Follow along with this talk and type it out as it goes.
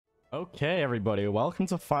Okay, everybody, welcome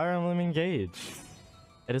to Fire Emblem Engage.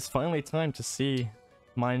 It is finally time to see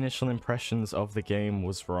my initial impressions of the game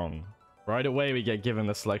was wrong. Right away, we get given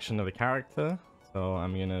the selection of the character, so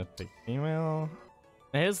I'm gonna pick female.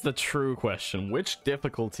 Here's the true question: which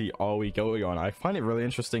difficulty are we going on? I find it really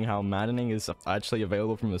interesting how maddening is actually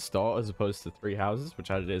available from the start as opposed to Three Houses, which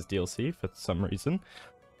added as DLC for some reason.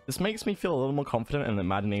 This makes me feel a little more confident in that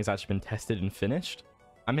maddening has actually been tested and finished.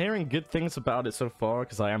 I'm hearing good things about it so far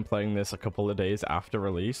because I am playing this a couple of days after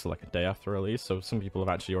release, like a day after release, so some people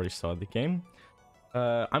have actually already started the game.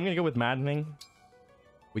 I'm gonna go with maddening.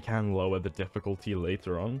 We can lower the difficulty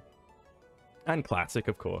later on. And classic,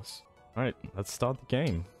 of course. Alright, let's start the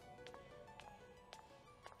game.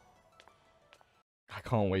 I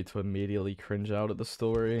can't wait to immediately cringe out at the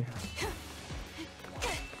story.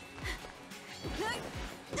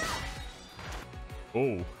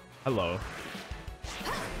 Oh, hello.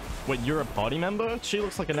 Wait, you're a party member? She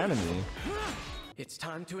looks like an enemy. It's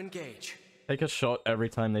time to engage. Take a shot every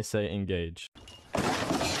time they say engage.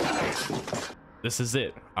 This is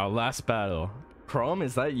it. Our last battle. Crom,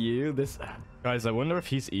 is that you? Guys, I wonder if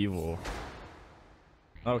he's evil.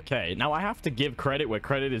 Okay, now I have to give credit where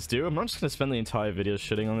credit is due. I'm not just going to spend the entire video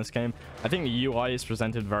shitting on this game. I think the UI is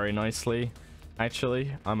presented very nicely.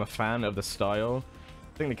 Actually, I'm a fan of the style.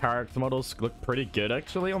 I think the character models look pretty good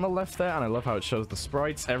actually on the left there, and I love how it shows the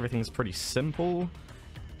sprites. Everything's pretty simple.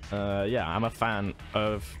 Yeah, I'm a fan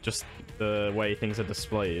of just the way things are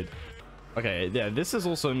displayed. Okay, yeah, this is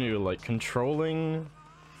also new, like controlling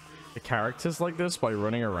the characters like this by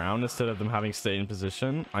running around instead of them having stay in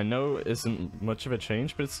position. I know it isn't much of a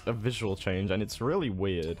change, but it's a visual change and it's really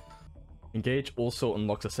weird. Engage also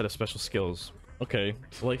unlocks a set of special skills. Okay,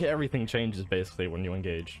 so like everything changes basically when you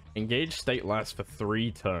engage. Engage state lasts for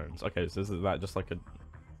 3 turns. Okay, so is that just like a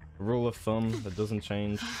rule of thumb that doesn't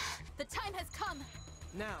change? The time has come.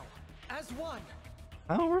 Now, as one.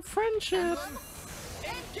 Our friendship.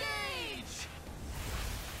 Engage!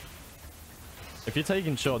 If you're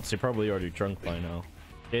taking shots, you're probably already drunk by now.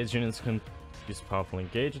 Engage units can use powerful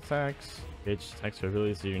engage attacks. Engage attacks for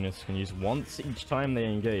abilities units can use once each time they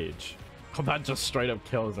engage. Oh, that just straight up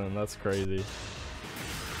kills him. That's crazy.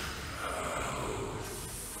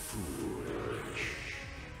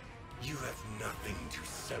 You have nothing to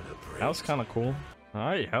celebrate. That was kind of cool. All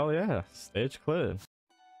right, hell yeah, stage cleared.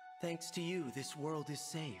 Thanks to you, this world is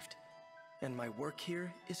saved. And my work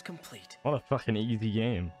here is complete. What a fucking easy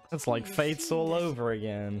game. It's like Fates all over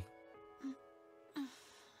again. You're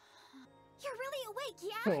really awake,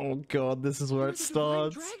 yeah? Oh god, this is where it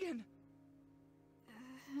starts. Dragon!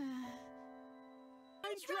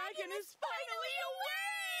 Dragon is finally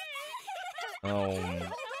awake!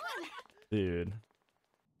 Oh, dude.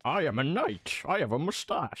 I am a knight. I have a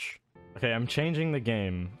mustache. Okay, I'm changing the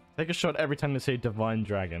game. Take a shot every time they say Divine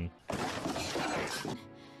Dragon.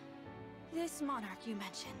 This monarch you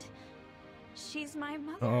mentioned, she's my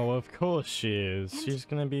mother. Oh, of course she is. And She's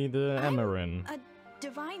gonna be the Emerin. A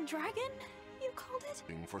divine dragon, you called it?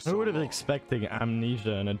 Who would have been expecting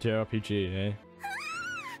amnesia in a JRPG, eh?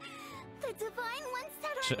 The divine one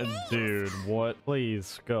said our names. Dude, what?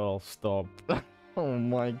 Please, girl, stop. Oh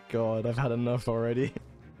my god, I've had enough already.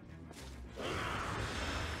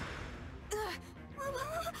 What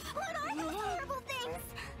are those horrible things?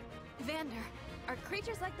 Vander, are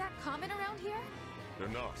creatures like that common around here? They're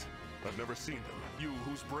not. I've never seen them. You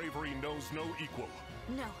whose bravery knows no equal.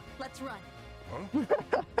 No, let's run. Huh?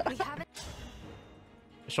 We haven't.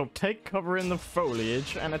 Shall take cover in the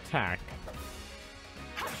foliage and attack.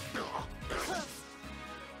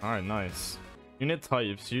 Alright, nice. Unit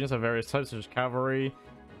types. Units have various types such as cavalry,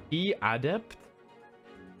 adept,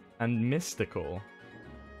 and mystical.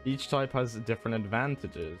 Each type has different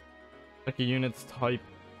advantages. Like a unit's type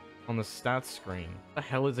on the stats screen. What the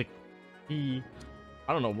hell is a key?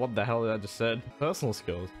 I don't know what the hell I just said. Personal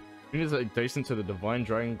skills. Units adjacent to the Divine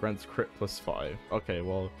Dragon grants crit +5. Okay,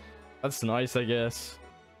 well, that's nice, I guess.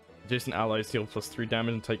 Adjacent allies deal +3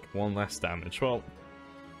 damage and take 1 less damage. Well,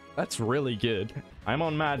 that's really good. I'm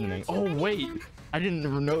on maddening. Oh wait, I didn't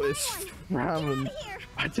even notice. Ramen.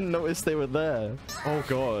 I didn't notice they were there. Oh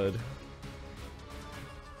god.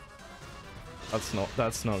 That's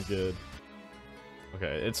not good.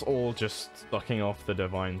 Okay, it's all just sucking off the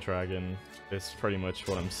Divine Dragon. It's pretty much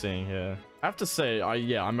what I'm seeing here. I have to say,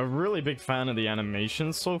 I'm a really big fan of the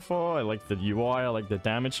animations so far. I like the UI, I like the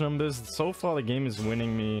damage numbers. So far, the game is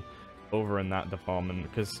winning me over in that department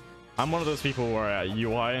because I'm one of those people where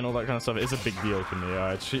UI and all that kind of stuff is a big deal to me.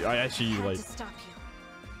 I actually like.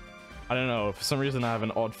 I don't know, for some reason I have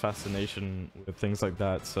an odd fascination with things like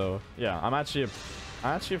that, so yeah, I'm actually a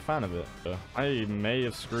fan of it. I may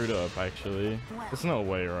have screwed up, actually. There's no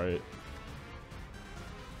way, right?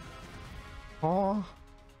 Oh,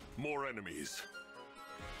 More enemies.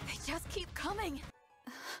 They just keep coming.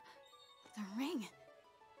 The ring.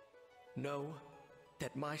 Know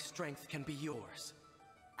that my strength can be yours.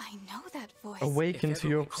 I know that voice. awaken If to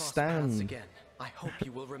ever your we cross paths stand. again, I hope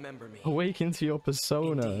you will remember me. Awaken to your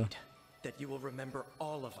persona. Indeed, that you will remember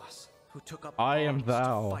all of us who took up I am arms to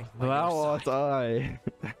thou. fight by Thou your art side.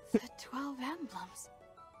 I. The 12 emblems.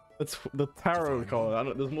 That's the tarot card. I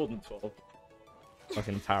don't, there's more than 12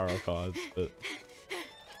 fucking tarot cards, but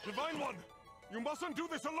Divine One, you mustn't do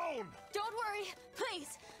this alone. Don't worry,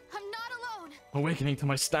 please. I'm not alone. awakening to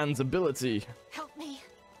my stand's ability. Help me.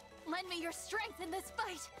 Lend me your strength in this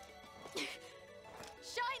fight.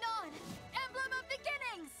 Shine on, Emblem of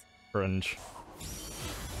Beginnings. Cringe.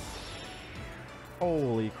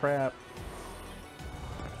 Holy crap.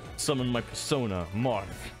 Summon my persona, Marth.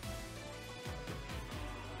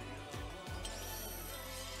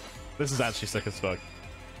 This is actually sick as fuck.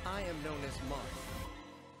 I am known as Marth.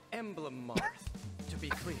 Emblem Marth, to be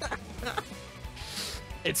clear.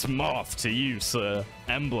 It's Marth to you, sir.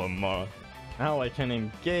 Emblem Marth. Now I can With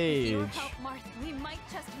engage. your help, Marth, we might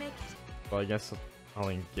just make it. Well, I guess I'll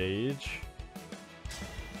engage.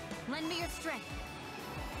 Lend me your strength.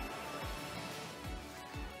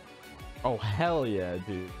 Oh, hell yeah,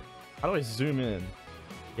 dude. How do I zoom in?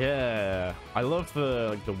 Yeah, I love the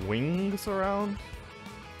like the wings around.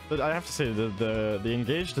 But I have to say the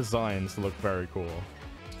engaged designs look very cool.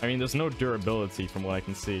 I mean, there's no durability from what I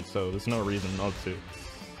can see, so there's no reason not to.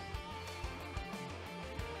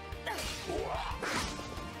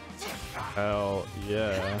 Hell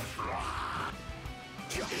yeah.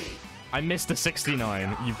 I missed a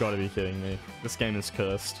 69. You've got to be kidding me. This game is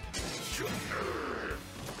cursed.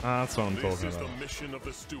 That's what I'm This talking is about. the mission of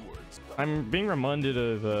the stewards. I'm being reminded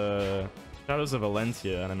of Shadows of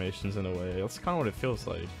Valencia animations in a way. That's kind of what it feels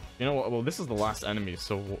like. You know what? Well, this is the last enemy,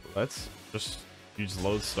 so let's just use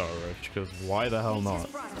Lodestar Rush, because why the hell not?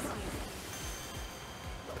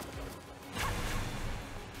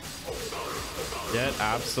 Get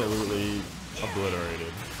absolutely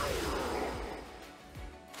obliterated.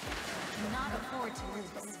 Not afford to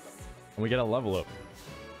lose. And we get a level up.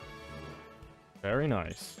 Very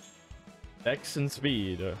nice. Dex and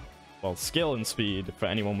speed. Well, skill and speed for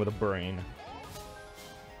anyone with a brain.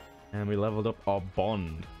 And we leveled up our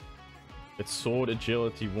bond. It's sword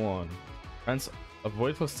agility 1. Grants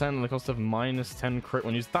avoid +10 and the cost of -10 crit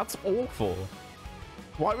when used. That's awful.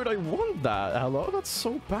 Why would I want that? Hello? That's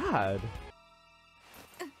so bad.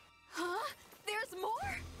 Huh? There's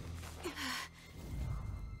more?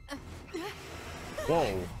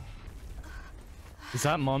 Whoa. Is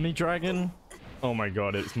that Mommy Dragon? Oh my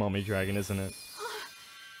god, it's Mommy Dragon, isn't it?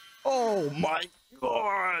 Oh my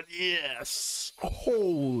god, yes!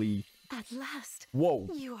 Holy. At last, Whoa.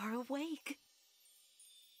 you are awake.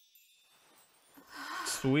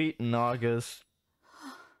 Sweet Naga's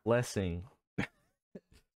blessing. Oh,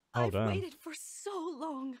 I've damn. waited for so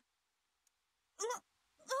long.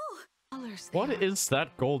 Colors What there. is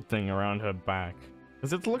that gold thing around her back?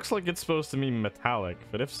 Because it looks like it's supposed to be metallic,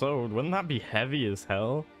 but if so, wouldn't that be heavy as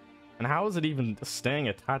hell? And how is it even staying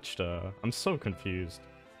attached to her? I'm so confused.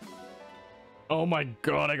 Oh my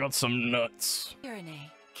god, I got some nuts. Irene,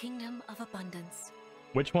 Kingdom of Abundance.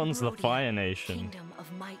 Which one's the Rhodia, Fire Nation? Kingdom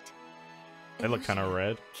of Might. They look kind of Elusia,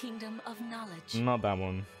 red. Kingdom of Knowledge. Not that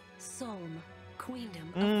one. Solm, Queendom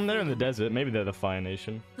of They're in the Freedom. desert. Maybe they're the Fire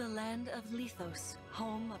Nation. The land of Lethos,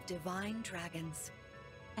 home of divine dragons.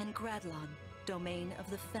 And Gradlon, domain of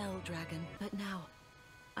the fell dragon. But now,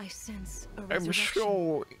 I sense a resurrection.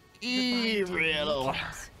 The binding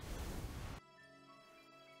weakens.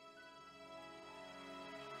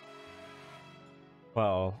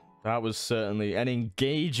 Well, that was certainly an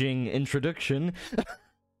engaging introduction.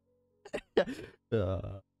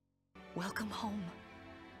 Welcome home.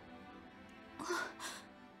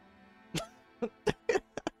 We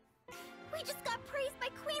just got praised by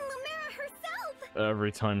Queen Lumera herself!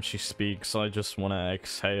 Every time she speaks, I just want to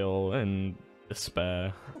exhale in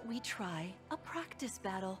despair. We try a practice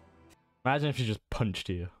battle. Imagine if she just punched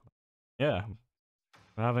you. Yeah.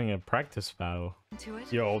 We're having a practice battle. To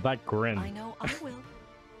it. Yo, that grin. I know I will.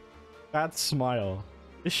 That smile.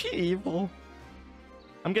 Is she evil?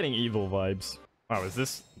 I'm getting evil vibes. Oh, is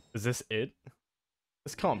this it?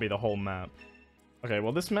 This can't be the whole map. Okay,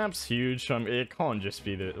 well this map's huge, so it can't just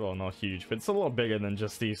be the, well, not huge, but it's a lot bigger than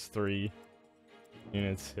just these 3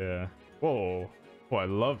 units here. Whoa. Oh, I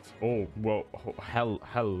loved, oh, whoa, oh,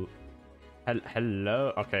 hell.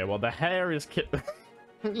 Hello. Okay, well the hair is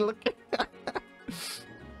look at that.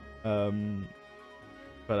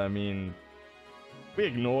 But I mean, we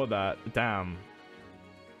ignore that. Damn.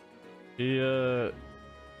 She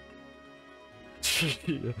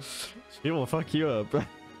will fuck you up.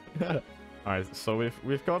 Alright, so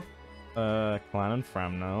we've got Clan and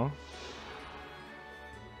Fram now.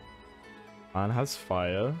 Clan has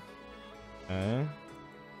fire. Okay.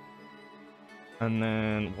 And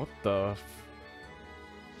then what the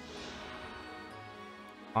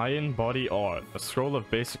Iron Body Art, a scroll of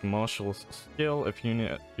basic martial skill if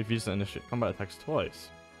used to initiate combat attacks twice.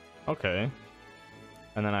 Okay.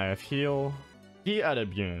 And then I have heal. Key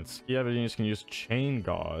added units. Key added units can use Chain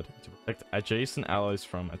Guard to protect adjacent allies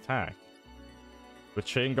from attack. With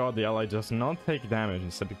Chain Guard, the ally does not take damage.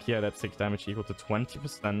 Instead, the key adept takes damage equal to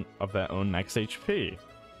 20% of their own max HP.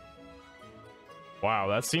 Wow,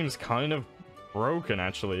 that seems kind of broken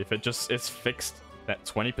actually. If it's fixed at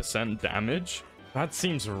 20% damage. That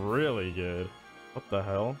seems really good. What the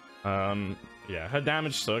hell? Yeah, her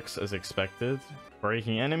damage sucks as expected.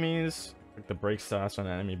 Breaking enemies. Click the break stats on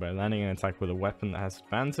an enemy by landing an attack with a weapon that has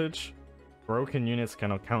advantage. Broken units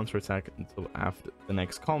cannot counterattack until after the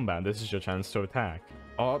next combat. This is your chance to attack.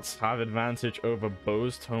 Arts have advantage over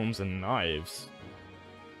bows, tomes, and knives.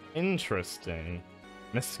 Interesting.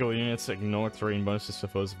 Mystical units ignore terrain bonuses for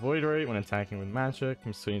foes' void rate when attacking with magic.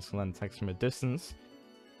 Mystical units can land attacks from a distance,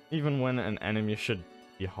 even when an enemy should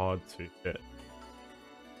be hard to hit.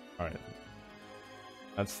 Alright.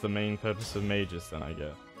 That's the main purpose of mages then, I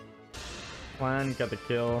guess. Plan, got the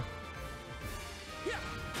kill.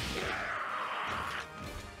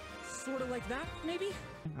 Sort of like that, maybe?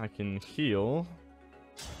 I can heal.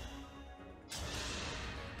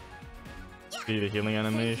 See the healing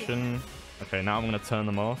animation. Okay, now I'm gonna turn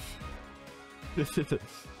them off.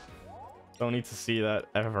 Don't need to see that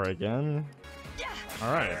ever again.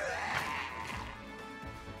 Alright.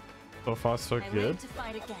 So far, so good.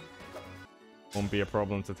 Won't be a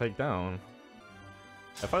problem to take down.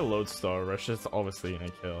 If I load Star Rush, it's obviously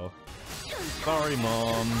gonna kill. Sorry,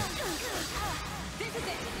 Mom.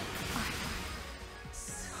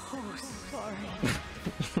 So sorry.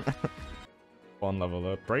 One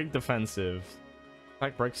level up. Break defensive.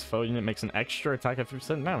 Attack breaks foe unit, makes an extra attack at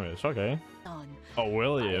 3% damage. Okay. Oh,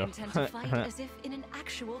 will you? I intend to fight as if in an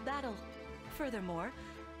actual battle. Furthermore,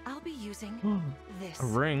 I'll be using this. A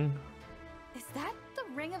ring. Is that the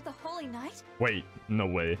ring of the Holy Knight? Wait, no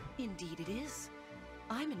way. Indeed it is.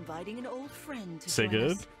 I'm inviting an old friend to join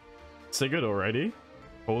Sigurd? us. Sigurd already?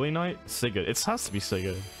 Holy Knight? Sigurd. It has to be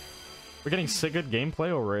Sigurd. We're getting Sigurd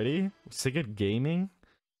gameplay already? Sigurd Gaming?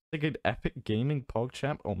 Sigurd Epic Gaming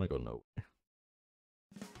PogChamp? Oh my god, no way.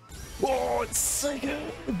 Oh, it's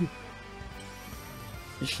Sigurd!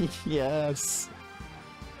 Yes!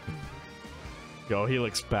 Yo, he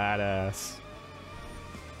looks badass.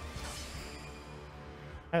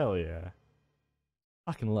 Hell yeah.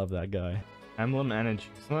 Fucking love that guy. Emblem energy.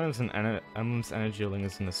 Sometimes emblem's energy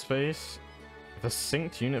lingers in the space. If a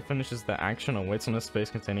synced unit finishes their action or waits on a space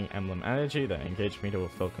containing emblem energy, their engaged meter will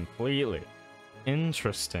fill completely.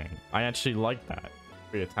 Interesting. I actually like that.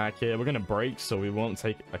 We attack here. We're gonna break so we won't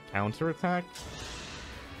take a counter attack.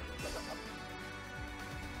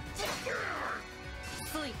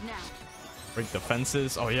 Sleep now. Break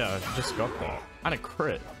defenses. Oh yeah, I just got that. And a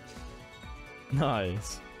crit.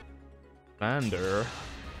 Nice. Vander.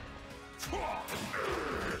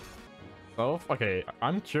 Oh, okay.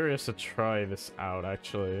 I'm curious to try this out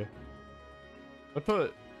actually. I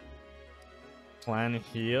put plan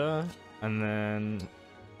here and then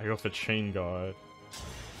I go for chain guard.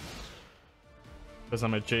 Because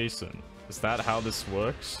I'm adjacent. Is that how this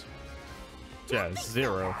works? Yeah,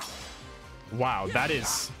 0. Wow, that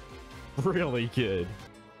is really good.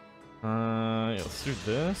 Yeah, let's do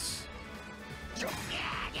this.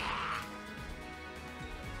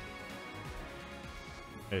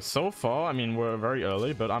 Okay, so far, I mean, we're very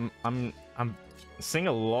early, but I'm seeing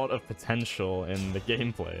a lot of potential in the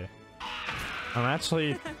gameplay. I'm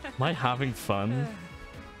actually, am I having fun?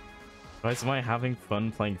 Guys, am I having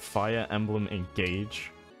fun playing Fire Emblem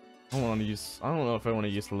Engage? I don't know if I want to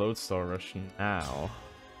use Lodestar Rush now.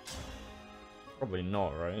 Probably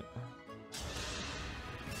not, right?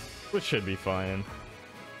 Which should be fine.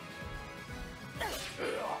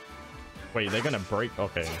 Wait, they're gonna break?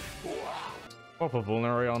 Okay. Pop a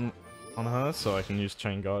vulnerary on her so I can use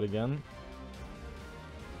Chain Guard again.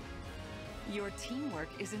 Your teamwork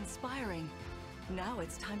is inspiring. Now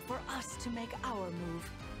it's time for us to make our move.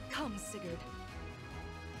 Come, Sigurd.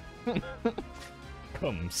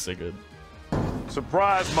 Come, Sigurd.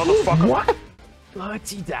 Surprise, motherfucker! What?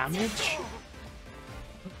 30 damage?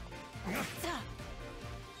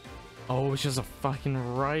 Oh, it's just a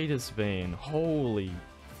fucking Rider's Bane. Holy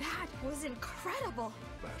That was incredible.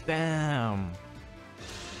 damn.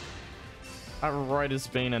 That Rider's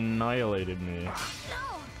Bane annihilated me. No.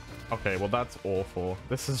 Okay, well that's awful.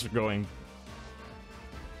 This is going...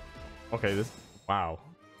 Okay, this... Wow.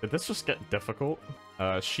 Did this just get difficult?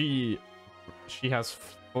 She has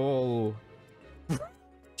full...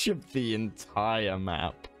 of the entire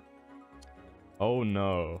map. Oh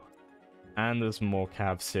no. And there's more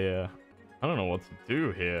cabs here. I don't know what to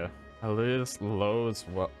do here. Alice loads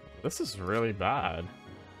what? This is really bad.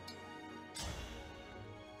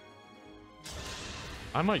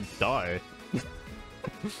 I might die.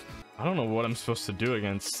 I don't know what I'm supposed to do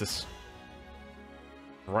against this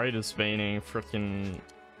Rider's Baning freaking...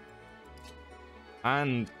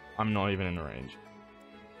 And I'm not even in range.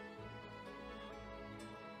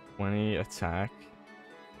 20 attack.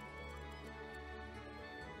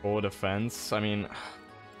 4 defense. I mean,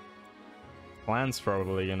 Plan's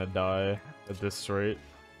probably gonna die at this rate.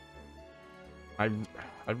 I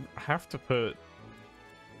have to put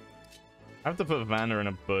Vander in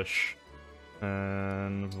a bush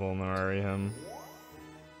and vulnerate him,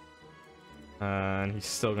 and he's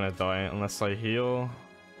still gonna die unless I heal.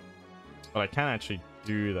 But I can't actually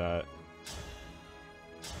do that.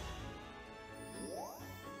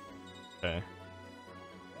 Okay.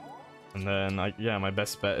 And then, yeah, my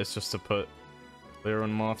best bet is just to put Leo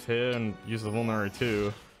and Moth here and use the vulnerary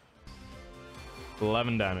too.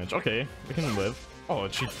 11 damage. Okay, we can live. Oh,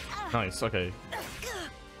 she... Nice, okay.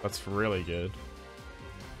 That's really good.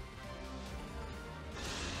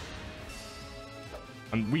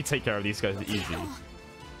 And we take care of these guys easy.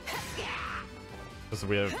 Because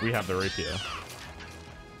we have the rapier.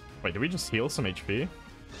 Wait, did we just heal some HP? I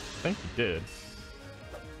think we did.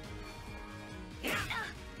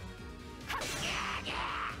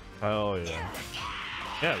 Hell yeah.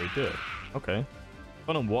 Yeah, we did. Okay.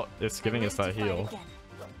 I don't know what it's giving us that heal.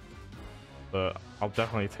 But I'll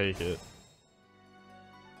definitely take it.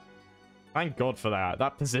 Thank God for that.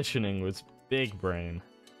 That positioning was big brain.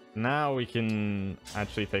 Now we can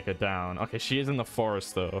actually take her down. Okay, she is in the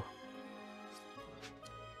forest though.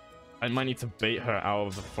 I might need to bait her out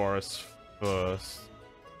of the forest first.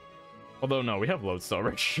 Although no, we have Lodestar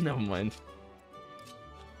Rush. Never mind.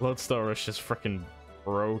 Lodestar Rush is freaking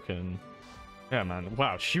broken. Yeah, man.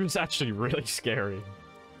 Wow, she was actually really scary.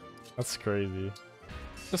 That's crazy.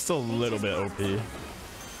 Just a little bit OP.